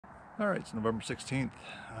Alright, it's November 16th,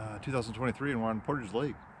 2023, and we're on Portage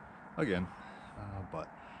Lake again. But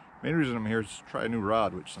main reason I'm here is to try a new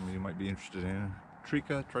rod, which some of you might be interested in.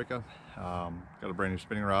 Trika. Got a brand new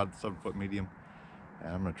spinning rod, 7-foot medium,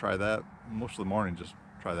 and I'm going to try that most of the morning, just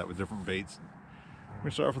try that with different baits. I'm going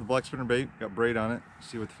to start off with a black spinner bait, got braid on it,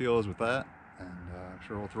 see what the feel is with that, and I'm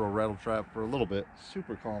sure we'll throw a rattle trap for a little bit.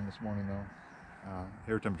 Super calm this morning though.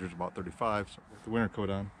 Air temperature is about 35, so with the winter coat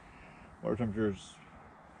on. Water temperature is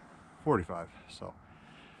 45, so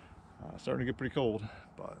starting to get pretty cold,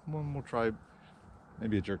 but we'll try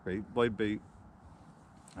maybe a jerk bait, blade bait.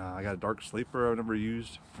 I got a dark sleeper I've never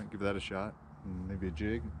used, might give that a shot, and maybe a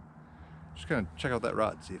jig. Just kind of check out that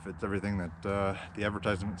rod, see if it's everything that the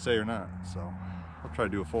advertisements say or not. So I'll try to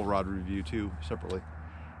do a full rod review too, separately.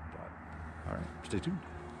 But all right, stay tuned.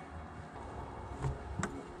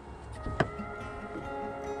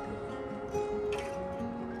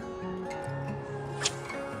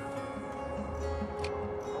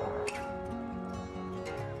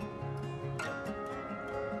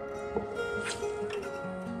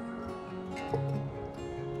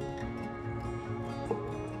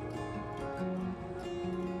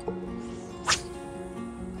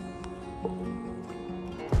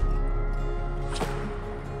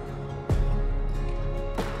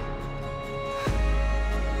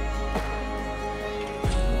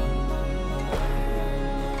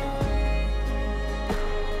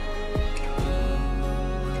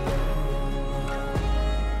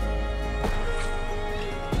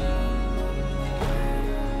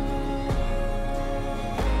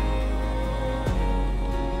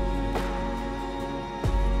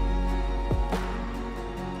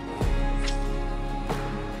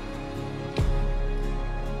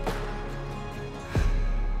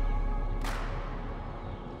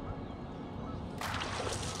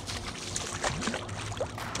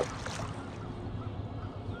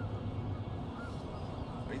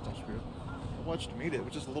 I watched him eat it. It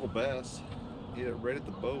was just a little bass. He ate it right at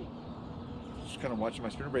the boat. Just kind of watching my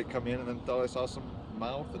spinnerbait come in, and then thought I saw some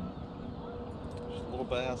mouth and just a little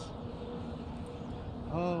bass.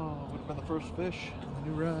 Oh, would have been the first fish on the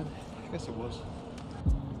new rod. I guess it was.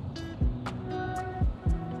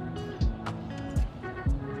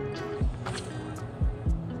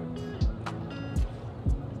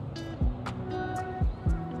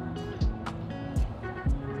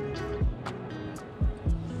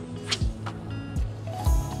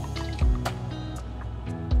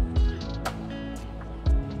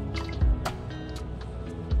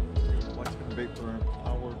 Bait for an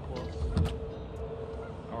hour plus,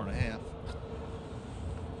 hour and a half.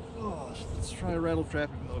 Oh, let's try a rattle trap,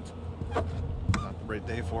 even though it's not the right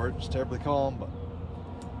day for it. It's terribly calm, but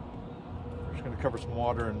we're just going to cover some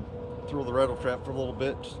water and throw the rattle trap for a little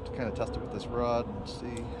bit, just to kind of test it with this rod and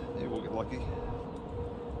see. Maybe we'll get lucky.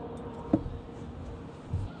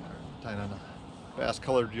 Tying on a bass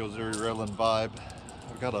colored Yozuri Redland Vibe.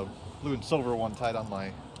 I've got a blue and silver one tied on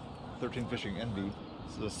my 13 Fishing Envy.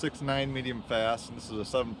 This is a 6'9" medium fast, and this is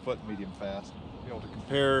a 7-foot medium fast. Be able to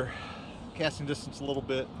compare casting distance a little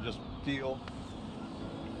bit and just feel.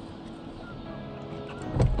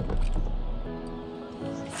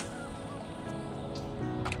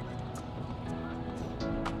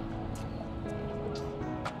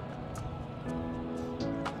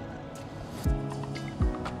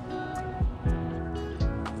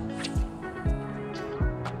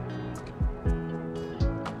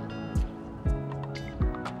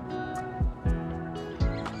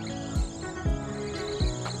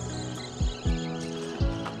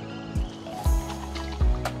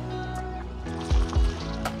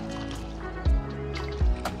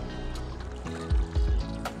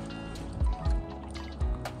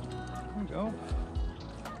 Go.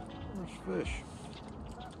 Where's fish?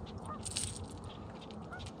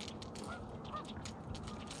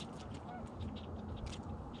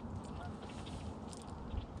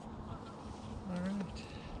 All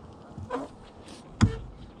right.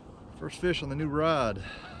 First fish on the new rod.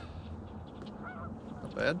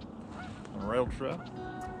 Not bad. On a rattle trap.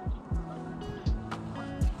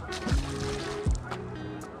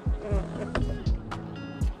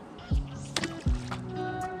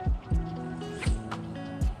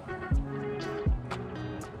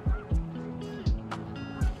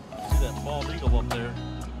 Bald eagle up there,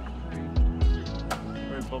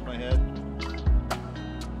 right above my head.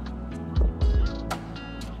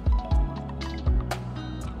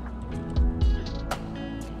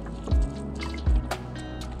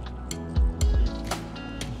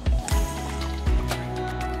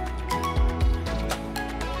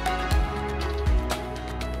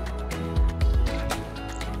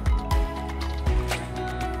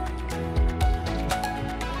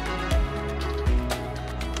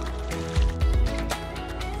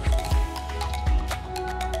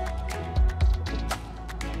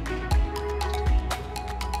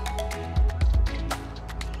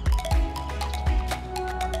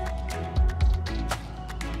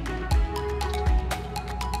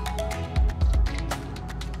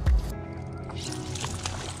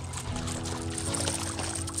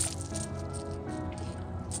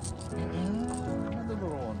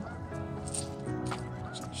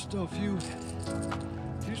 Still a few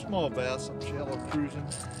small bass up shallow cruising.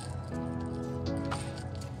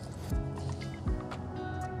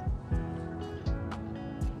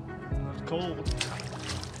 It's cold.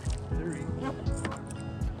 Theory.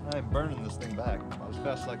 I'm burning this thing back about as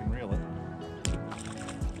fast as I can reel it.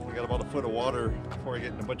 Only got about a foot of water before I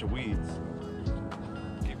get in a bunch of weeds.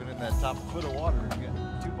 Keeping it in that top foot of water and getting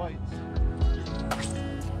 2 bites.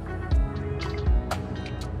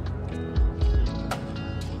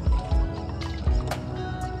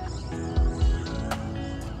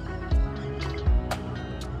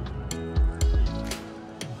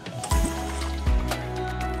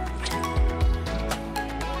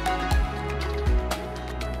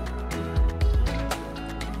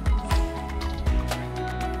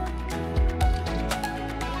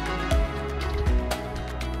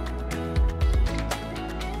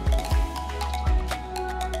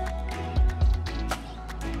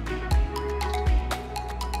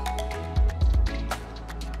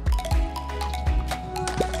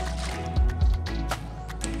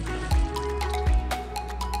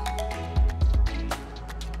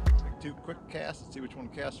 Two quick casts and see which one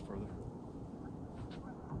casts further.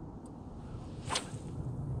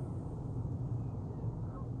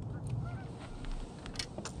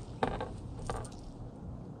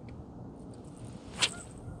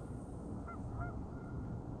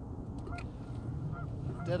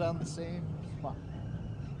 Dead on the same spot.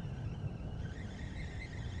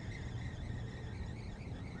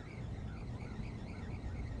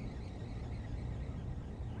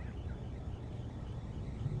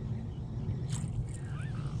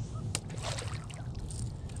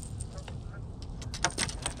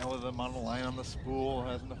 Now with them on the line on the spool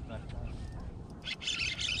has enough neck time.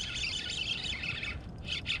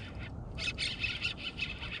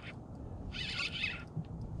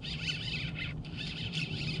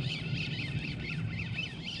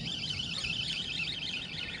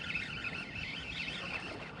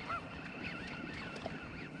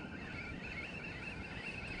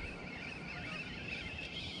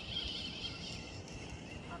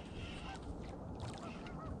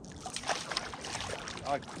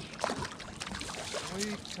 We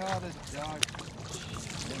caught a dog.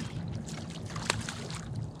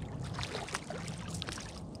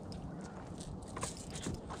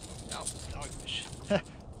 Oh, dogfish.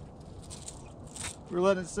 We're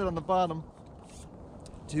letting it sit on the bottom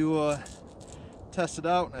to test it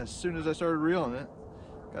out, and as soon as I started reeling it,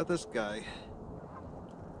 got this guy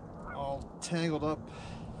all tangled up.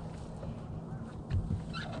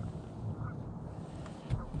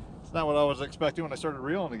 It's not what I was expecting when I started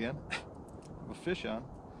reeling again. A fish on.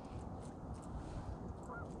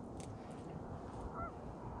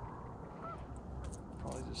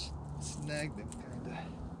 Probably just snagged him, kinda.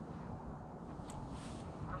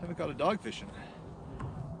 Haven't caught a dogfish in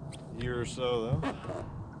a year or so though.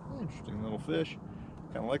 Interesting little fish.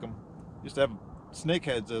 Kinda like them. Used to have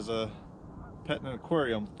snakeheads as a pet in an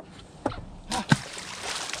aquarium.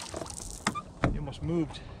 He almost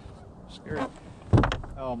moved. Scary.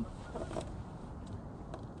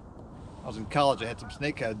 I was in college, I had some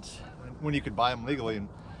snakeheads when you could buy them legally and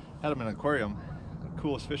had them in an aquarium. The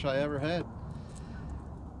coolest fish I ever had.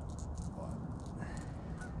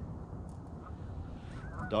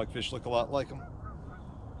 Dogfish look a lot like them.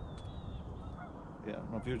 Yeah, I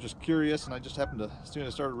don't know if you were just curious and I just happened to, as soon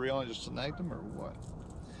as I started reeling, I just snagged them or what.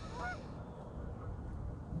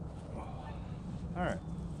 Alright,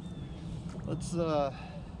 let's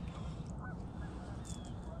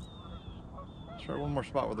try one more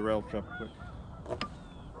spot with the rail trap quick.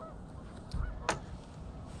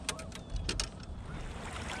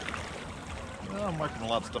 Well, I'm marking a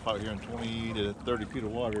lot of stuff out here in 20 to 30 feet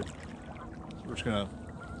of water. So we're just gonna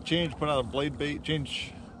change, put on a blade bait,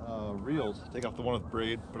 change reels, take off the one with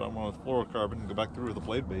braid, put on one with fluorocarbon, and go back through with the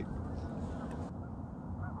blade bait.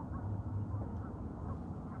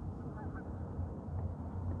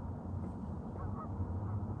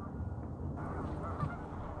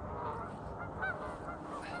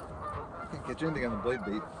 Can't catch anything on the blade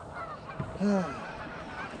bait.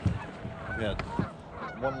 We had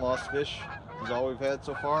one lost fish is all we've had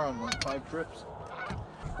so far on the 5 trips.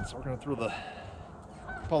 So we're gonna throw the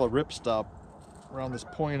probably rip stop around this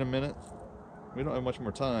point in a minute. We don't have much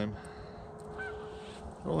more time. I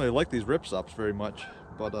don't really like these rip stops very much,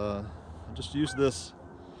 but I just used this,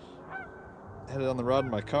 had it on the rod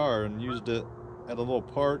in my car and used it at a little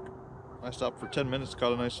park. I stopped for 10 minutes,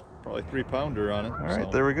 caught a nice, probably 3-pounder on it. All right,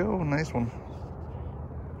 so there we go, nice one.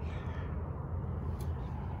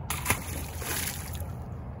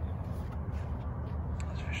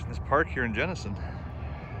 Let's fish in this park here in Jenison.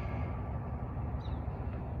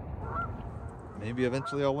 maybe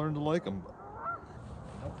eventually I'll learn to like them, but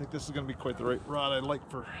I don't think this is going to be quite the right rod I like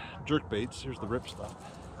for jerk baits. Here's the ripstop.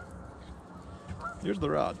 Here's the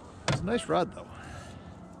rod. It's a nice rod though.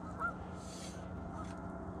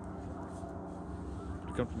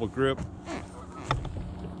 Pretty comfortable grip.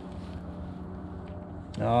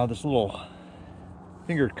 This little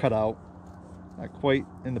finger cutout, not quite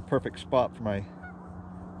in the perfect spot for my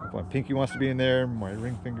pinky wants to be in there, my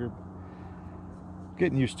ring finger.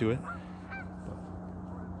 Getting used to it. But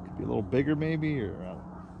could be a little bigger maybe, or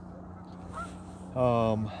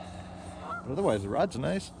but otherwise the rod's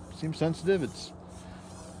nice. Seems sensitive. It's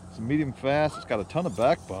a medium fast. It's got a ton of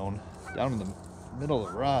backbone down in the middle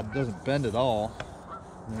of the rod. It doesn't bend at all.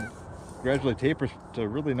 And it gradually tapers to a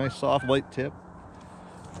really nice soft light tip.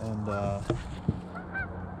 And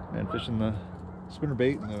man, fishing the spinner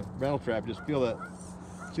bait and the rattle trap, just feel that,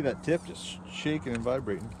 see that tip just shaking and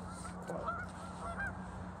vibrating. But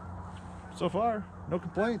so far, no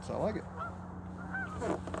complaints. I like it.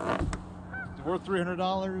 It's worth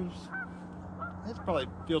 $300. It probably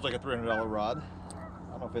feels like a $300 rod. I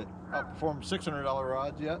don't know if it outperformed $600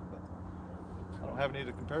 rods yet, but I don't have any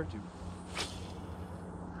to compare it to.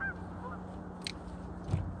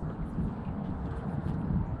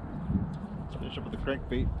 Let's finish up with the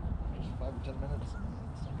crankbait. Just 5 or 10 minutes. It's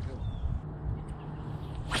time to go.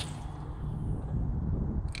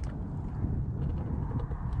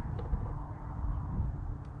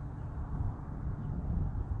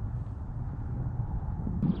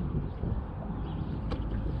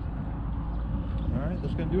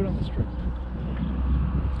 That's going to do it on this trip.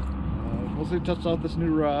 Mostly touched out this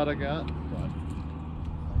new rod I got, but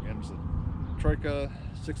again, it's a Trika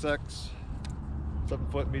 6X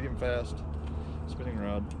 7-foot medium fast spinning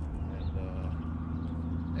rod,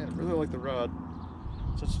 and I really like the rod.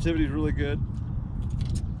 Sensitivity is really good.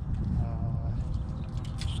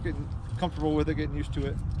 Just getting comfortable with it, getting used to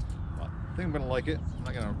it. I think I'm going to like it. I'm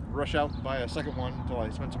not going to rush out and buy a second one until I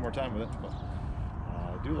spend some more time with it, but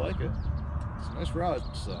I do like it. It's a nice rod,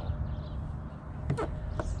 so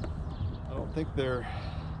I don't think they're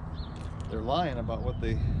lying about what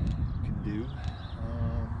they can do.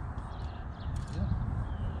 Yeah,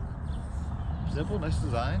 simple, nice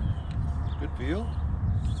design, good feel,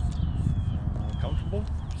 comfortable.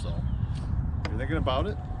 So if you're thinking about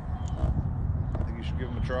it, I think you should give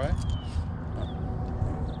them a try.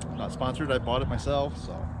 Not sponsored, I bought it myself,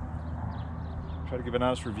 so try to give an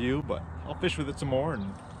honest review, but I'll fish with it some more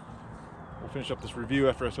and we'll finish up this review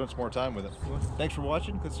after I spend some more time with it. Thanks for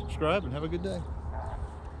watching. Click subscribe and have a good day.